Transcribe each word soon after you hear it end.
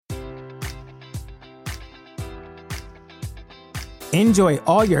Enjoy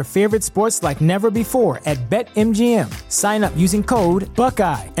all your favorite sports like never before at BetMGM. Sign up using code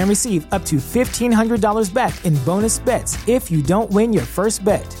Buckeye and receive up to $1,500 back in bonus bets if you don't win your first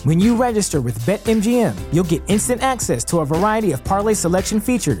bet. When you register with BetMGM, you'll get instant access to a variety of parlay selection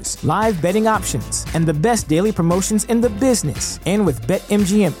features, live betting options, and the best daily promotions in the business. And with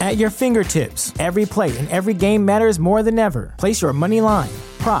BetMGM at your fingertips, every play and every game matters more than ever. Place your money line,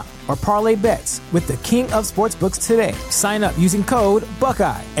 prop, or parlay bets with the king of sportsbooks today. Sign up using code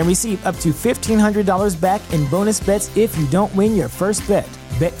Buckeye and receive up to $1,500 back in bonus bets if you don't win your first bet.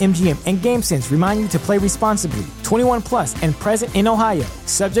 BetMGM and GameSense remind you to play responsibly. 21 plus and present in Ohio,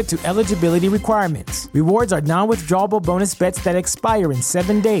 subject to eligibility requirements. Rewards are non-withdrawable bonus bets that expire in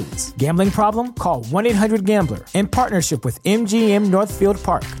 7 days. Gambling problem? Call 1-800-GAMBLER. In partnership with MGM Northfield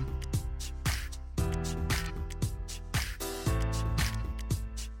Park.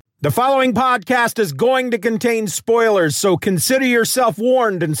 The following podcast is going to contain spoilers, so consider yourself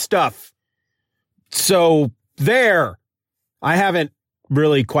warned and stuff. So, there. I haven't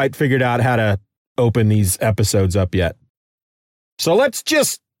really quite figured out how to open these episodes up yet. So let's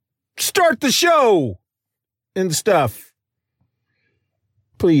just start the show and stuff.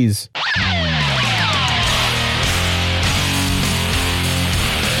 Please.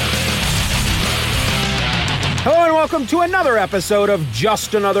 Hello and welcome to another episode of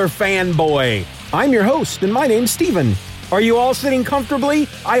Just Another Fanboy. I'm your host and my name's Steven. Are you all sitting comfortably?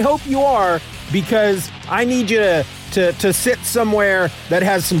 I hope you are, because I need you to sit somewhere that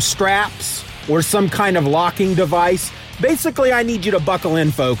has some straps or some kind of locking device. Basically, I need you to buckle in,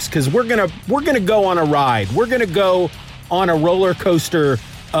 folks, because we're gonna go on a ride. We're gonna go on a roller coaster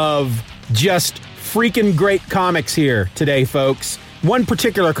of just freaking great comics here today, folks. One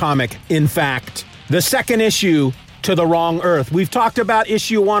particular comic, in fact, the second issue to The Wrong Earth. We've talked about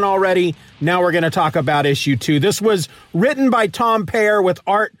issue 1 already. Now we're going to talk about issue 2. This was written by Tom Peyer with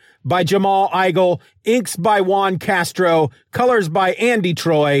art by Jamal Igle, inks by Juan Castro, colors by Andy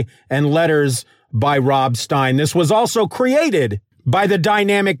Troy, and letters by Rob Stein. This was also created by the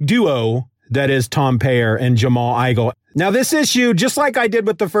dynamic duo that is Tom Peyer and Jamal Igle. Now, this issue, just like I did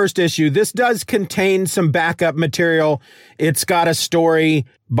with the first issue, this does contain some backup material. It's got a story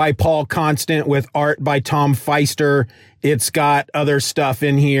by Paul Constant with art by Tom Feister. It's got other stuff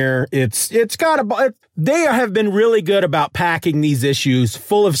in here. They have been really good about packing these issues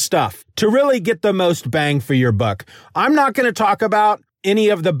full of stuff to really get the most bang for your buck. I'm not going to talk about any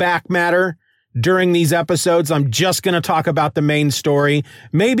of the back matter during these episodes. I'm just going to talk about the main story.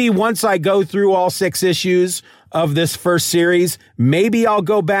 Maybe once I go through all 6 issues of this first series, maybe I'll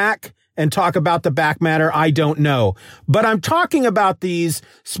go back and talk about the back matter. I don't know. But I'm talking about these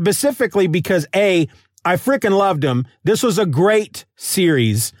specifically because A, I freaking loved them. This was a great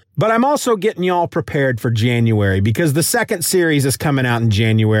series. But I'm also getting y'all prepared for January because the second series is coming out in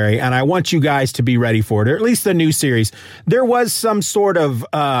January and I want you guys to be ready for it, or at least the new series. There was some sort of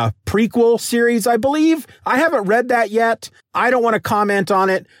prequel series, I believe. I haven't read that yet. I don't want to comment on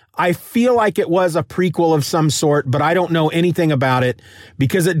it. I feel like it was a prequel of some sort, but I don't know anything about it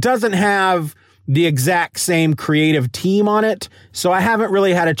because it doesn't have the exact same creative team on it. So I haven't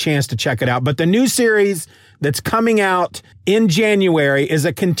really had a chance to check it out. But the new series that's coming out in January is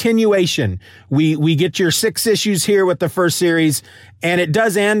a continuation. We get your 6 issues here with the first series, and it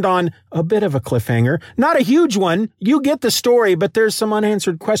does end on a bit of a cliffhanger. Not a huge one. You get the story, but there's some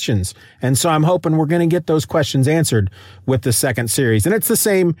unanswered questions. And so I'm hoping we're going to get those questions answered with the second series. And it's the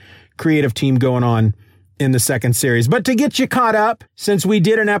same creative team going on in the second series. But to get you caught up, since we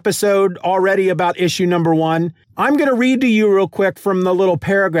did an episode already about issue number 1, I'm going to read to you real quick from the little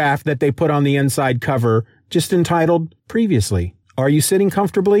paragraph that they put on the inside cover, just entitled Previously. Are you sitting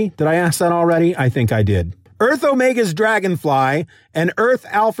comfortably? Did I ask that already? I think I did. Earth Omega's Dragonfly and Earth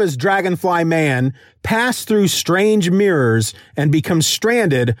Alpha's Dragonfly Man pass through strange mirrors and become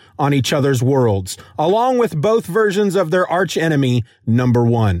stranded on each other's worlds, along with both versions of their archenemy, Number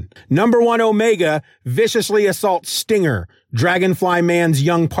 1. Number 1 Omega viciously assaults Stinger, Dragonfly Man's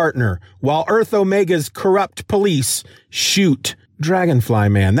young partner, while Earth Omega's corrupt police shoot Dragonfly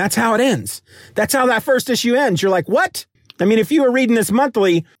Man. That's how it ends. That's how that first issue ends. You're like, what? I mean, if you were reading this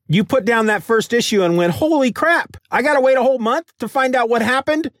monthly, you put down that first issue and went, holy crap, I got to wait a whole month to find out what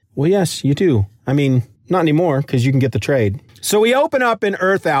happened? Well, yes, you do. I mean, not anymore because you can get the trade. So we open up in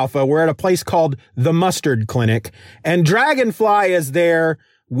Earth Alpha. We're at a place called the Mustard Clinic, and Dragonfly is there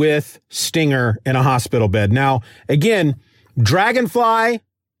with Stinger in a hospital bed. Now, again, Dragonfly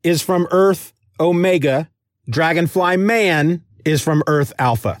is from Earth Omega. Dragonfly Man is from Earth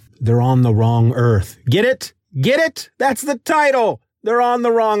Alpha. They're on the wrong Earth. Get it? Get it? That's the title. they're on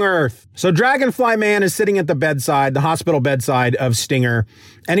the wrong Earth. So Dragonfly Man is sitting at the bedside, the hospital bedside of Stinger,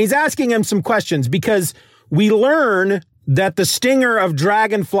 and he's asking him some questions because we learn that the Stinger of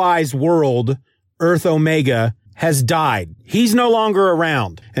Dragonfly's world, Earth Omega, has died. He's no longer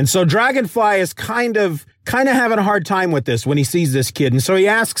around. And so Dragonfly is kind of having a hard time with this when he sees this kid. And so he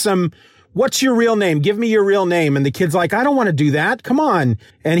asks him, what's your real name? Give me your real name. And the kid's like, I don't want to do that. Come on.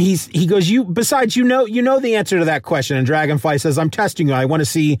 And he goes, besides, you know the answer to that question. And Dragonfly says, I'm testing you. I want to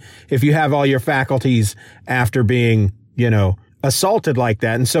see if you have all your faculties after being, assaulted like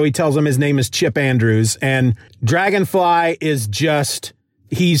that. And so he tells him his name is Chip Andrews. And Dragonfly is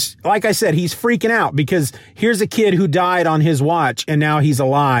he's, like I said, he's freaking out because here's a kid who died on his watch and now he's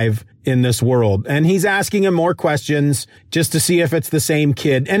alive in this world. And he's asking him more questions just to see if it's the same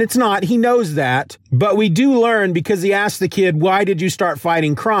kid. And it's not. He knows that. But we do learn because he asked the kid, why did you start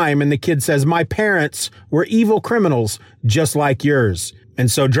fighting crime? And the kid says, my parents were evil criminals just like yours.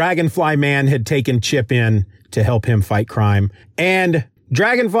 And so Dragonfly Man had taken Chip in to help him fight crime. And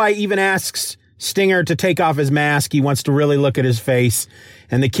Dragonfly even asks Stinger to take off his mask. He wants to really look at his face.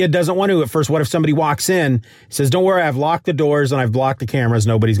 And the kid doesn't want to at first. What if somebody walks in? He says, don't worry, I've locked the doors and I've blocked the cameras.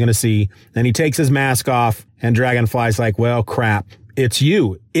 Nobody's going to see. And he takes his mask off and Dragonfly's like, well, crap. It's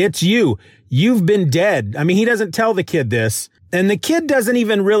you. It's you. You've been dead. I mean, he doesn't tell the kid this. And the kid doesn't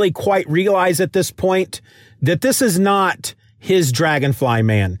even really quite realize at this point that this is not his Dragonfly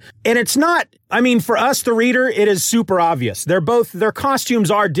Man. And it's not, for us, the reader, it is super obvious. Their costumes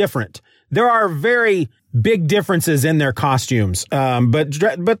are different. There are very big differences in their costumes. But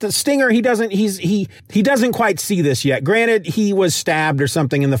the Stinger, he doesn't quite see this yet. Granted, he was stabbed or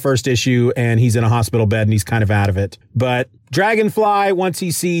something in the first issue and he's in a hospital bed and he's kind of out of it. But Dragonfly, once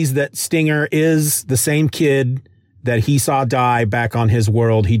he sees that Stinger is the same kid that he saw die back on his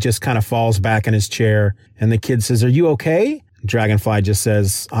world, he just kind of falls back in his chair. And the kid says, are you okay? Dragonfly just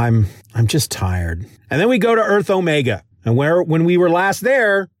says, I'm just tired. And then we go to Earth Omega. And when we were last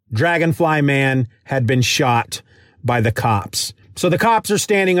there, Dragonfly Man had been shot by the cops. So the cops are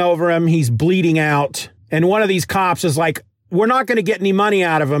standing over him. He's bleeding out. And one of these cops is like, we're not going to get any money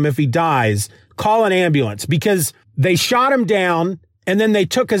out of him if he dies. Call an ambulance, because they shot him down and then they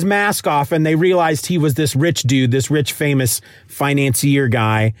took his mask off and they realized he was this rich dude, this rich, famous financier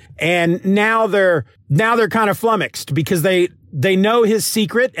guy. And now they're kind of flummoxed because they know his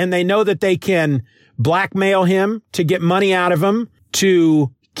secret and they know that they can blackmail him to get money out of him,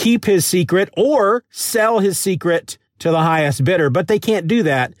 to keep his secret or sell his secret to the highest bidder. But they can't do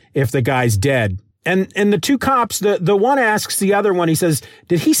that if the guy's dead. And the two cops, the one asks the other one, he says,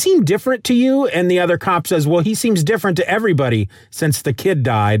 did he seem different to you? And the other cop says, well, he seems different to everybody since the kid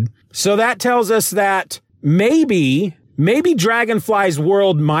died. So that tells us that maybe Dragonfly's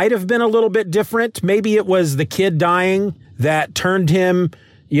world might have been a little bit different. Maybe it was the kid dying that turned him,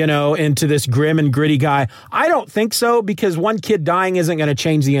 into this grim and gritty guy. I don't think so, because one kid dying isn't going to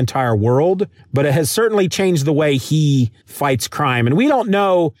change the entire world, but it has certainly changed the way he fights crime. And we don't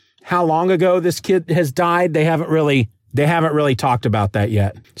know how long ago this kid has died. They haven't really talked about that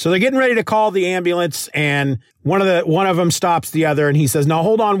yet. So they're getting ready to call the ambulance, and one of them stops the other, and he says, no,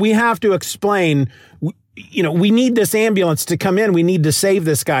 hold on. We have to explain, we need this ambulance to come in. We need to save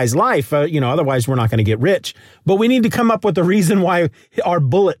this guy's life. Otherwise we're not going to get rich, but we need to come up with a reason why our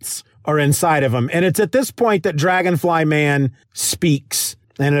bullets are inside of him. And it's at this point that Dragonfly Man speaks,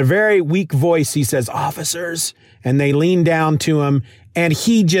 and in a very weak voice, he says, officers, and they lean down to him, and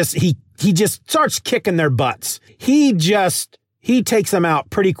he just starts kicking their butts. He takes them out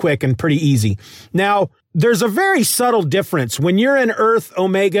pretty quick and pretty easy. Now, there's a very subtle difference when you're in Earth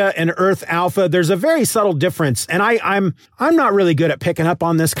Omega and Earth Alpha. There's a very subtle difference. And I'm not really good at picking up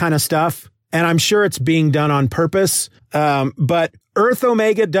on this kind of stuff, and I'm sure it's being done on purpose. But Earth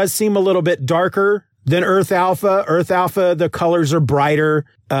Omega does seem a little bit darker than Earth Alpha. Earth Alpha, the colors are brighter.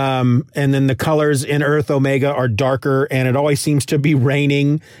 And then the colors in Earth Omega are darker, and it always seems to be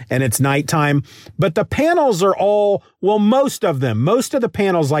raining and it's nighttime. But the panels are most of the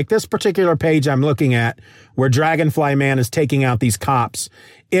panels, like this particular page I'm looking at where Dragonfly Man is taking out these cops,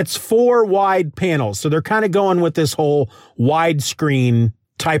 it's 4 wide panels. So they're kind of going with this whole widescreen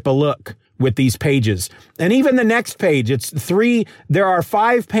type of look with these pages. And even the next page, there are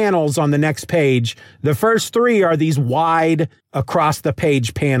 5 panels on the next page. The first 3 are these wide across the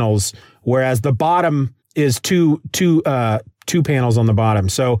page panels, whereas the bottom is two panels on the bottom.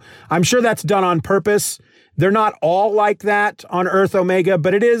 So I'm sure that's done on purpose. They're not all like that on Earth Omega,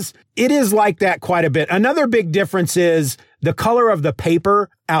 but it is like that quite a bit. Another big difference is the color of the paper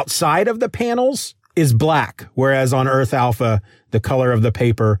outside of the panels is black, whereas on Earth Alpha, the color of the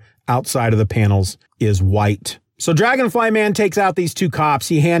paper outside of the panels is white. So Dragonfly Man takes out these two cops.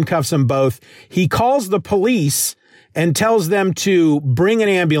 He handcuffs them both. He calls the police and tells them to bring an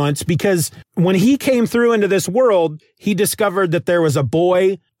ambulance because when he came through into this world, he discovered that there was a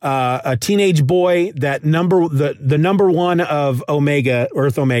boy, a teenage boy, that the number one of Omega,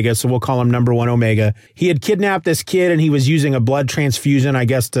 Earth Omega, so we'll call him number one Omega. He had kidnapped this kid and he was using a blood transfusion, I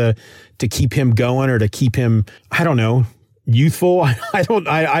guess, to keep him going or to keep him, I don't know, youthful. I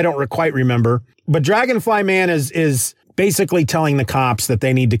don't quite remember. But Dragonfly Man is basically telling the cops that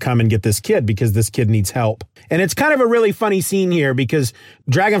they need to come and get this kid because this kid needs help. And it's kind of a really funny scene here because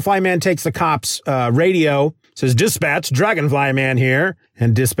Dragonfly Man takes the cops' radio, says, "Dispatch, Dragonfly Man here."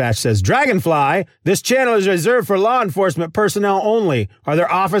 And dispatch says, "Dragonfly, this channel is reserved for law enforcement personnel only. Are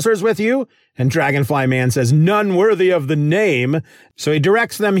there officers with you?" And Dragonfly Man says, "None worthy of the name." So he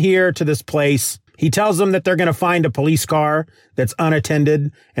directs them here to this place. He tells them that they're going to find a police car that's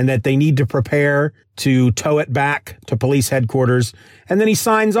unattended and that they need to prepare to tow it back to police headquarters. And then he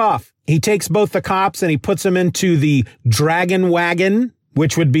signs off. He takes both the cops and he puts them into the Dragon Wagon,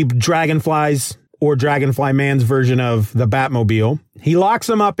 which would be Dragonfly's or Dragonfly Man's version of the Batmobile. He locks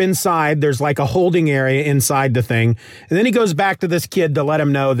them up inside. There's like a holding area inside the thing. And then he goes back to this kid to let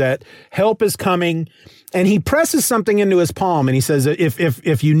him know that help is coming. And he presses something into his palm and he says,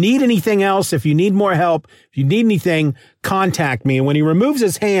 if you need anything else, if you need more help, if you need anything, contact me. And when he removes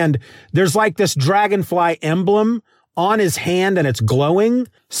his hand, there's like this dragonfly emblem on his hand and it's glowing.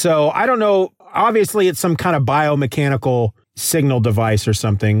 So I don't know. Obviously, it's some kind of biomechanical signal device or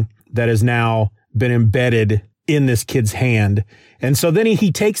something that has now been embedded in this kid's hand. And so then he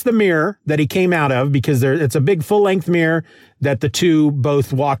takes the mirror that he came out of because it's a big full-length mirror that the two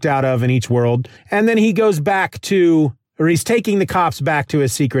both walked out of in each world. And then he goes back to, or he's taking the cops back to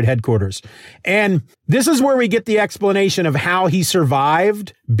his secret headquarters. And this is where we get the explanation of how he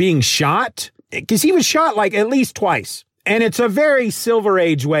survived being shot, because he was shot like at least twice. And it's a very Silver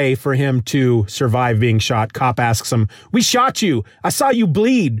Age way for him to survive being shot. Cop asks him, "We shot you. I saw you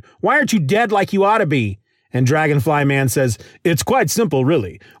bleed. Why aren't you dead like you ought to be?" And Dragonfly Man says, "It's quite simple,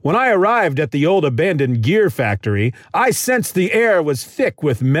 really. When I arrived at the old abandoned gear factory, I sensed the air was thick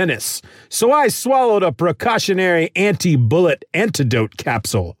with menace. So I swallowed a precautionary anti-bullet antidote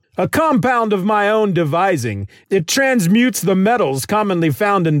capsule. A compound of my own devising. It transmutes the metals commonly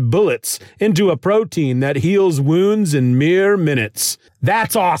found in bullets into a protein that heals wounds in mere minutes."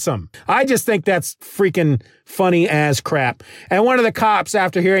 That's awesome. I just think that's freaking funny as crap. And one of the cops,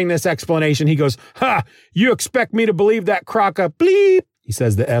 after hearing this explanation, he goes, "Ha, you expect me to believe that crock of bleep?" He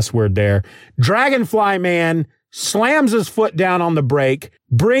says the S word there. Dragonfly Man slams his foot down on the brake,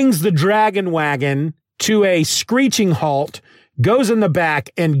 brings the Dragon Wagon to a screeching halt, goes in the back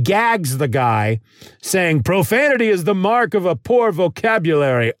and gags the guy, saying, "Profanity is the mark of a poor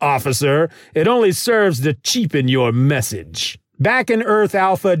vocabulary, officer. It only serves to cheapen your message." Back in Earth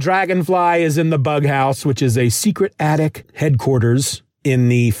Alpha, Dragonfly is in the Bug House, which is a secret attic headquarters in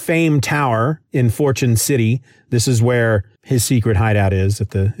the Fame Tower in Fortune City. This is where his secret hideout is,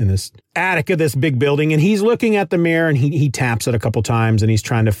 in this attic of this big building. And he's looking at the mirror and he taps it a couple times and he's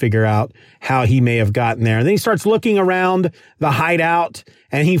trying to figure out how he may have gotten there. And then he starts looking around the hideout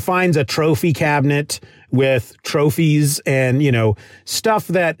and he finds a trophy cabinet with trophies and, stuff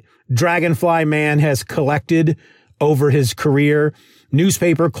that Dragonfly Man has collected over his career,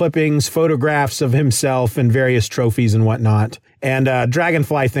 newspaper clippings, photographs of himself and various trophies and whatnot. And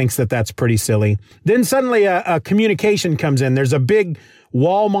Dragonfly thinks that that's pretty silly. Then suddenly a communication comes in. There's a big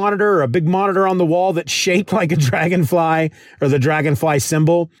wall monitor, or a big monitor on the wall that's shaped like a dragonfly or the dragonfly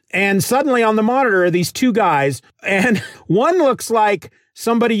symbol. And suddenly on the monitor are these two guys, and one looks like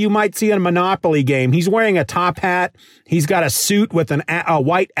somebody you might see in a Monopoly game. He's wearing a top hat. He's got a suit with a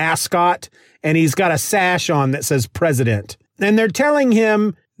white ascot, and he's got a sash on that says President. And they're telling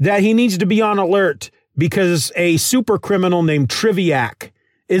him that he needs to be on alert because a super criminal named Triviak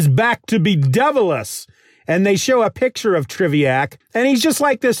is back to be devilous. And they show a picture of Triviak, and he's just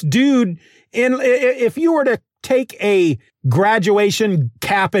like this dude. If you were to take a graduation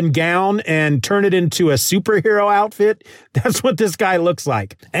cap and gown and turn it into a superhero outfit, that's what this guy looks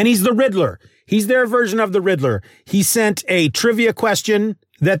like. And he's the Riddler. He's their version of the Riddler. He sent a trivia question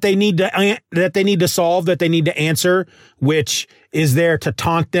that they need to solve, that they need to answer, which is there to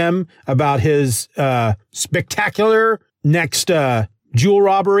taunt them about his spectacular next jewel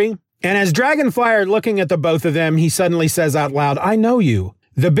robbery. And as Dragonfly are looking at the both of them, he suddenly says out loud, "I know you.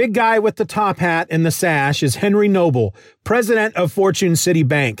 The big guy with the top hat and the sash is Henry Noble, president of Fortune City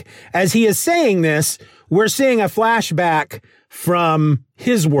Bank." As he is saying this, we're seeing a flashback from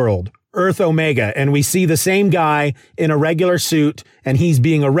his world, Earth Omega, and we see the same guy in a regular suit, and he's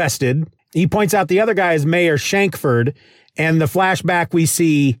being arrested. He points out the other guy is Mayor Shankford, and the flashback we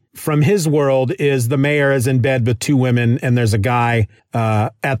see from his world is the mayor is in bed with two women, and there's a guy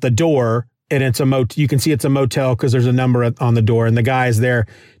at the door, and it's you can see it's a motel because there's a number on the door, and the guy is there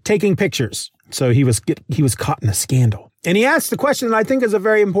taking pictures. So he was caught in a scandal. And he asks the question that I think is a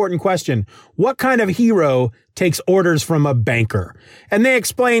very important question. What kind of hero takes orders from a banker? And they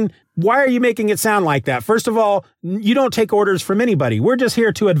explain, why are you making it sound like that? First of all, you don't take orders from anybody. We're just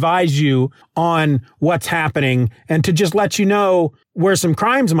here to advise you on what's happening and to just let you know where some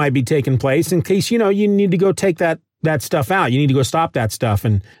crimes might be taking place in case, you need to go take that stuff out. You need to go stop that stuff.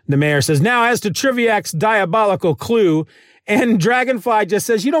 And the mayor says, now as to Triviak's diabolical clue, and Dragonfly just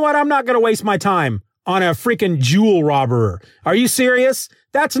says, you know what? I'm not going to waste my time on a freaking jewel robber. Are you serious?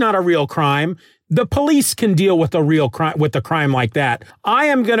 That's not a real crime. The police can deal with a real crime, with a crime like that. I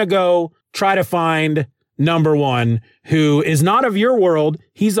am going to go try to find number one, who is not of your world.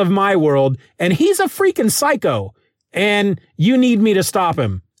 He's of my world, and he's a freaking psycho, and you need me to stop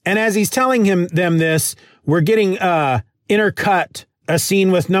him. And as he's telling them this, we're getting intercut a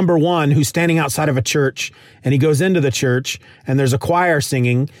scene with number one, who's standing outside of a church, and he goes into the church and there's a choir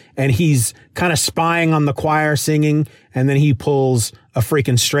singing, and he's kind of spying on the choir singing. And then he pulls a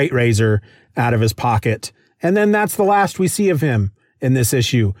freaking straight razor out of his pocket. And then that's the last we see of him in this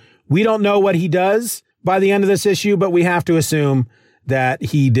issue. We don't know what he does by the end of this issue, but we have to assume that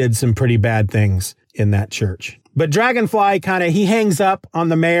he did some pretty bad things in that church. But Dragonfly he hangs up on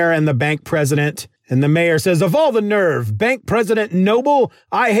the mayor and the bank president. And the mayor says, of all the nerve, Bank President Noble,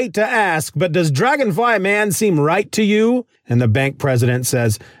 I hate to ask, but does Dragonfly Man seem right to you? And the bank president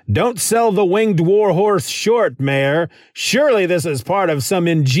says, don't sell the winged warhorse short, Mayor. Surely this is part of some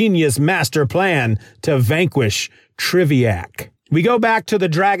ingenious master plan to vanquish Triviak. We go back to the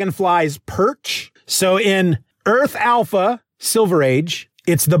Dragonfly's perch. So in Earth Alpha, Silver Age,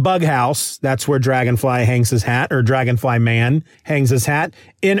 it's the bug house. That's where Dragonfly hangs his hat, or Dragonfly Man hangs his hat.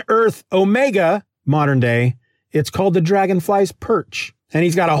 In Earth Omega, modern day, it's called the Dragonfly's perch. And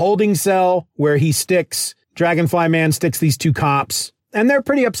he's got a holding cell where Dragonfly Man sticks these two cops. And they're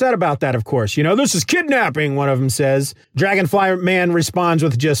pretty upset about that, of course. This is kidnapping, one of them says. Dragonfly Man responds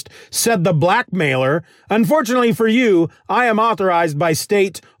with just, said the blackmailer. Unfortunately for you, I am authorized by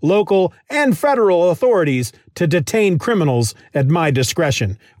state, local, and federal authorities to detain criminals at my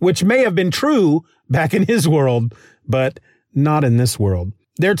discretion, which may have been true back in his world, but not in this world.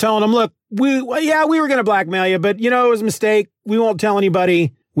 They're telling him, look, we were going to blackmail you, but, it was a mistake. We won't tell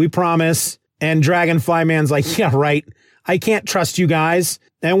anybody. We promise. And Dragonfly Man's like, yeah, right. I can't trust you guys.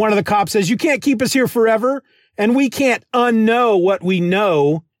 And one of the cops says, you can't keep us here forever, and we can't unknow what we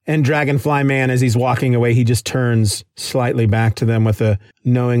know. And Dragonfly Man, as he's walking away, he just turns slightly back to them with a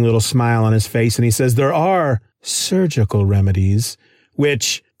knowing little smile on his face. And he says, there are surgical remedies,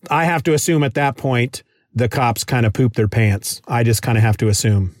 which I have to assume at that point, the cops kind of poop their pants. I just kind of have to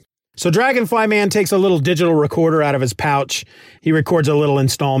assume. So Dragonfly Man takes a little digital recorder out of his pouch. He records a little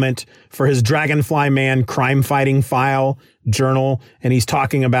installment for his Dragonfly Man crime fighting file journal. And he's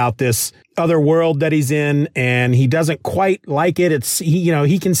talking about this other world that he's in, and he doesn't quite like it.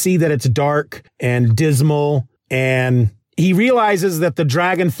 He can see that it's dark and dismal, and he realizes that the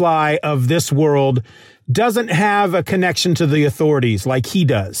Dragonfly of this world doesn't have a connection to the authorities like he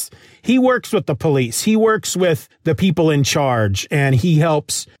does. He works with the police. He works with the people in charge, and he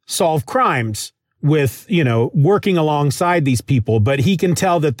helps solve crimes with, working alongside these people. But he can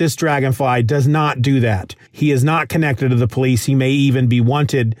tell that this Dragonfly does not do that. He is not connected to the police. He may even be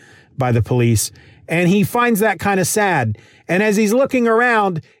wanted by the police. And he finds that kind of sad. And as he's looking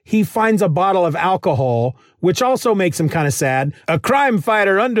around, he finds a bottle of alcohol, which also makes him kind of sad. A crime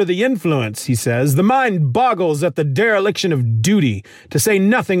fighter under the influence, he says. The mind boggles at the dereliction of duty, to say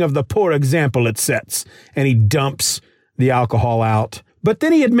nothing of the poor example it sets. And he dumps the alcohol out. But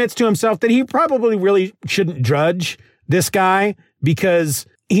then he admits to himself that he probably really shouldn't judge this guy, because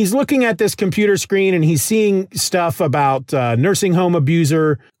he's looking at this computer screen and he's seeing stuff about nursing home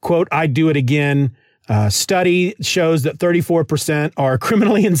abuser, quote, I'd do it again. Study shows that 34% are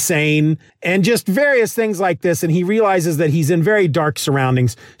criminally insane, and just various things like this. And he realizes that he's in very dark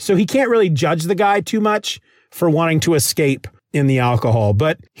surroundings, so he can't really judge the guy too much for wanting to escape in the alcohol.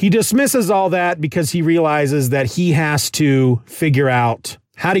 But he dismisses all that because he realizes that he has to figure out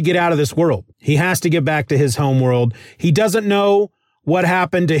how to get out of this world. He has to get back to his home world. He doesn't know what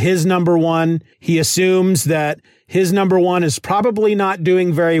happened to his number one. He assumes that his number one is probably not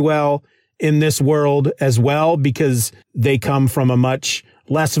doing very well in this world as well, because they come from a much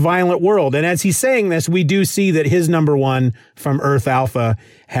less violent world. And as he's saying this, we do see that his number one from Earth Alpha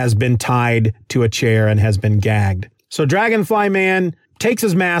has been tied to a chair and has been gagged. So Dragonfly Man takes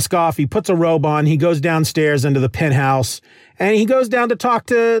his mask off. He puts a robe on. He goes downstairs into the penthouse, and he goes down to talk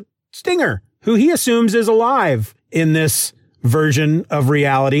to Stinger, who he assumes is alive in this version of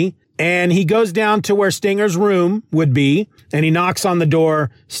reality. And he goes down to where Stinger's room would be, and he knocks on the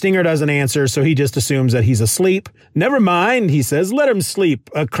door. Stinger doesn't answer, so he just assumes that he's asleep. Never mind, he says, let him sleep.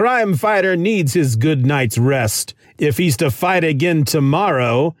 A crime fighter needs his good night's rest if he's to fight again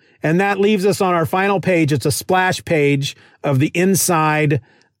tomorrow. And that leaves us on our final page. It's a splash page of the inside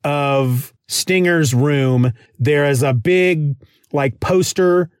of Stinger's room. There is a big,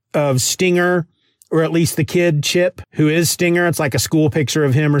 poster of Stinger, or at least the kid, Chip, who is Stinger. It's like a school picture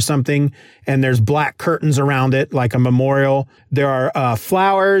of him or something. And there's black curtains around it, like a memorial. There are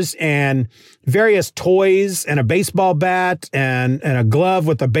flowers and various toys and a baseball bat and a glove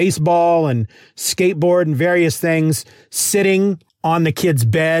with a baseball and skateboard and various things sitting on the kid's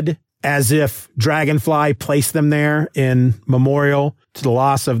bed as if Dragonfly placed them there in memorial to the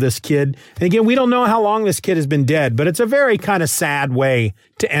loss of this kid. And again, we don't know how long this kid has been dead, but it's a very kind of sad way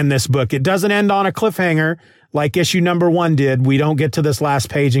to end this book. It doesn't end on a cliffhanger like issue number 1 did. We don't get to this last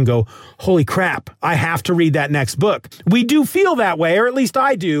page and go, holy crap, I have to read that next book. We do feel that way, or at least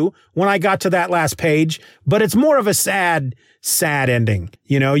I do when I got to that last page, but it's more of a sad ending.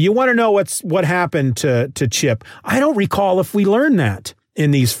 You know, you want to know what happened to Chip. I don't recall if we learned that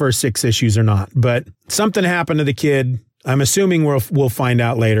in these first 6 issues or not, but something happened to the kid. I'm assuming we'll find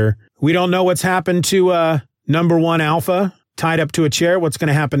out later. We don't know what's happened to number 1 Alpha, tied up to a chair. What's going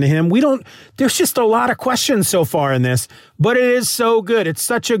to happen to him? There's just a lot of questions so far in this, but it is so good. It's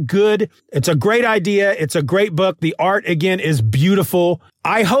a great idea. It's a great book. The art, again, is beautiful.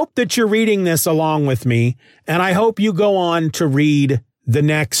 I hope that you're reading this along with me, and I hope you go on to read the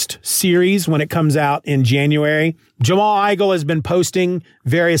next series when it comes out in January. Jamal Igle has been posting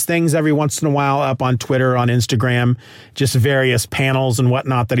various things every once in a while up on Twitter, on Instagram, just various panels and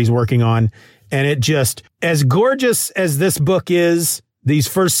whatnot that he's working on. And it just, as gorgeous as this book is, these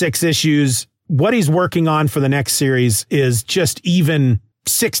first 6 issues, what he's working on for the next series is just even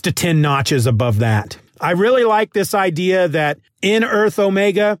 6 to 10 notches above that. I really like this idea that in Earth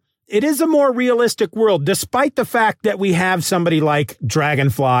Omega, it is a more realistic world, despite the fact that we have somebody like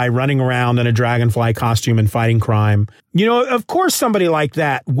Dragonfly running around in a Dragonfly costume and fighting crime. You know, of course, somebody like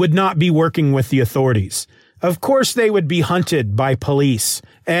that would not be working with the authorities. Of course, they would be hunted by police.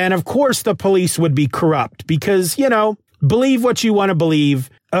 And of course, the police would be corrupt because, you know, believe what you want to believe.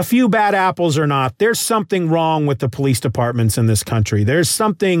 A few bad apples or not, there's something wrong with the police departments in this country. There's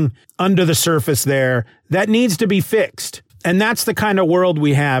something under the surface there that needs to be fixed. And that's the kind of world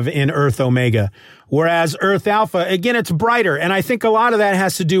we have in Earth Omega. Whereas Earth Alpha, again, it's brighter. And I think a lot of that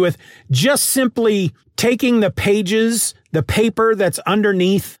has to do with just simply taking the pages, the paper that's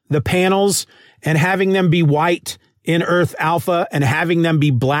underneath the panels, and having them be white in Earth Alpha and having them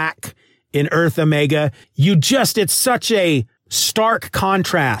be black in Earth Omega. It's such a stark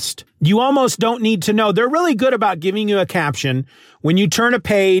contrast. You almost don't need to know. They're really good about giving you a caption when you turn a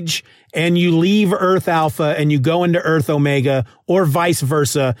page and you leave Earth Alpha and you go into Earth Omega, or vice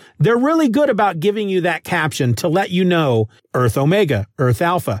versa. They're really good about giving you that caption to let you know Earth Omega, Earth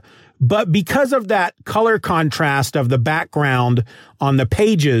Alpha. But because of that color contrast of the background on the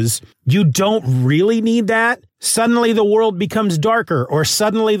pages, you don't really need that. Suddenly the world becomes darker, or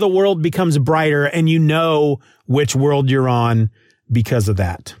suddenly the world becomes brighter, and you know which world you're on because of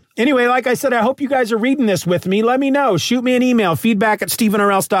that. Anyway, like I said, I hope you guys are reading this with me. Let me know. Shoot me an email,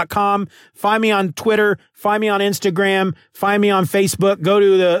 feedback@StephenOrelse.com. Find me on Twitter. Find me on Instagram. Find me on Facebook. Go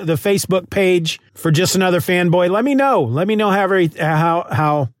to the Facebook page for Just Another Fanboy. Let me know. Let me know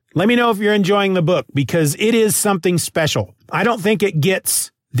let me know if you're enjoying the book, because it is something special. I don't think it gets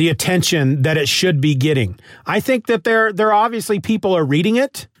the attention that it should be getting. I think that there obviously people are reading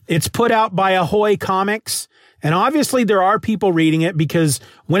it. It's put out by Ahoy Comics. And obviously there are people reading it, because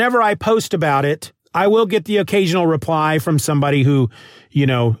whenever I post about it, I will get the occasional reply from somebody who, you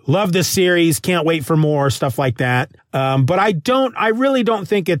know, love this series, can't wait for more, stuff like that. But I really don't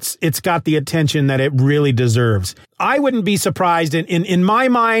think it's got the attention that it really deserves. I wouldn't be surprised. In my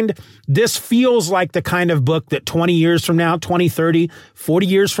mind, this feels like the kind of book that 20 years from now, 20, 30, 40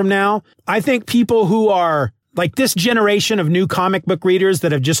 years from now, I think people who are like this generation of new comic book readers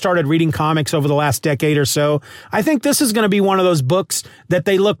that have just started reading comics over the last decade or so, I think this is going to be one of those books that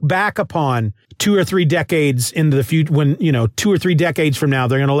they look back upon 2 or 3 decades into the future, when, you know, 2 or 3 decades from now,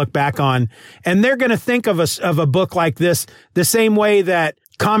 they're going to look back on, and they're going to think of a book like this the same way that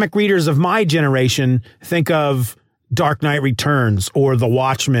comic readers of my generation think of Dark Knight Returns or The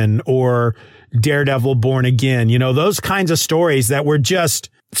Watchmen or Daredevil Born Again. You know, those kinds of stories that were just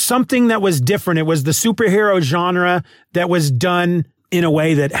something that was different. It was the superhero genre that was done in a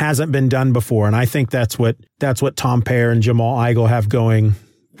way that hasn't been done before. And I think that's what Tom Payer and Jamal Igle have going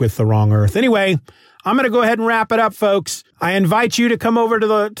with The Wrong Earth. Anyway, I'm going to go ahead and wrap it up, folks. I invite you to come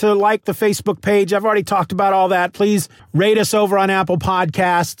over to like the Facebook page. I've already talked about all that. Please rate us over on Apple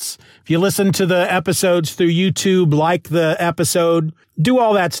Podcasts. If you listen to the episodes through YouTube, like the episode, do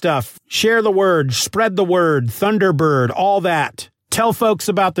all that stuff. Share the word, spread the word, Thunderbird, all that. Tell folks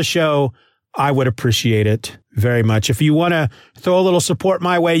about the show. I would appreciate it very much. If you want to throw a little support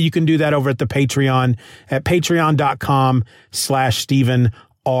my way, you can do that over at the Patreon at patreon.com/Stephen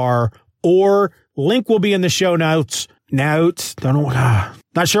R. Or link will be in the show notes. Not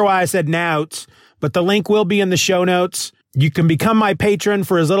sure why I said notes, but the link will be in the show notes. You can become my patron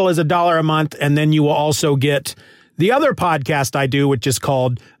for as little as $1 a month, and then you will also get the other podcast I do, which is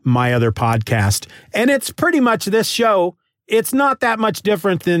called My Other Podcast. And it's pretty much this show. It's not that much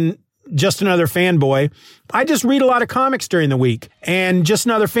different than Just Another Fanboy. I just read a lot of comics during the week, and Just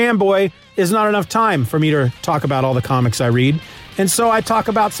Another Fanboy is not enough time for me to talk about all the comics I read. And so I talk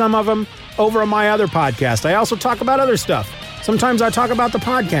about some of them over on My Other Podcast. I also talk about other stuff. Sometimes I talk about the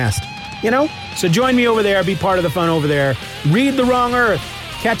podcast, So join me over there. Be part of the fun over there. Read The Wrong Earth.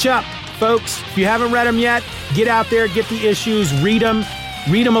 Catch up, folks. If you haven't read them yet, get out there, get the issues, read them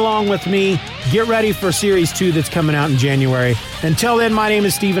along with me. Get ready for Series 2 that's coming out in January. Until then, my name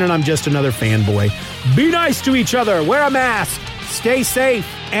is Steven, and I'm just another fanboy. Be nice to each other. Wear a mask. Stay safe.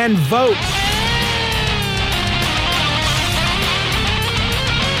 And vote.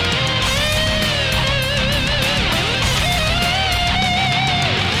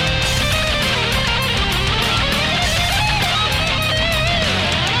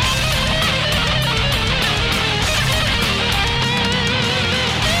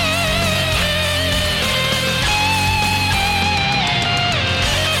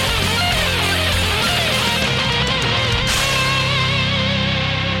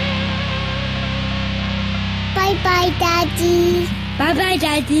 Bye-bye, Daddy. Bye-bye,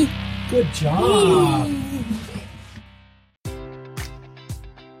 Daddy. Good job.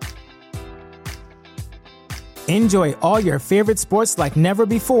 Enjoy all your favorite sports like never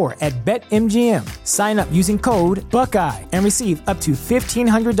before at BetMGM. Sign up using code Buckeye and receive up to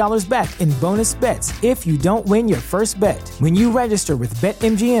 $1,500 back in bonus bets if you don't win your first bet. When you register with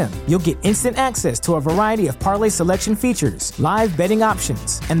BetMGM, you'll get instant access to a variety of parlay selection features, live betting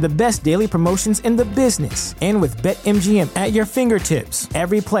options, and the best daily promotions in the business. And with BetMGM at your fingertips,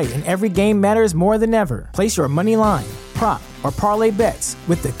 every play and every game matters more than ever. Place your money line, prop, or parlay bets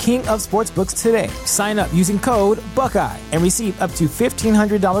with the king of sportsbooks today. Sign up using code Buckeye and receive up to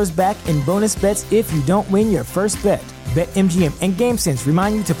 $1,500 back in bonus bets if you don't win your first bet. BetMGM and GameSense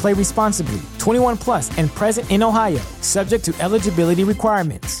remind you to play responsibly. 21 plus and present in Ohio, subject to eligibility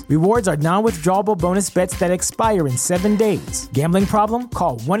requirements. Rewards are non-withdrawable bonus bets that expire in 7 days. Gambling problem?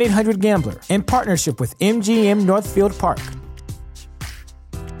 Call 1-800-GAMBLER in partnership with MGM Northfield Park.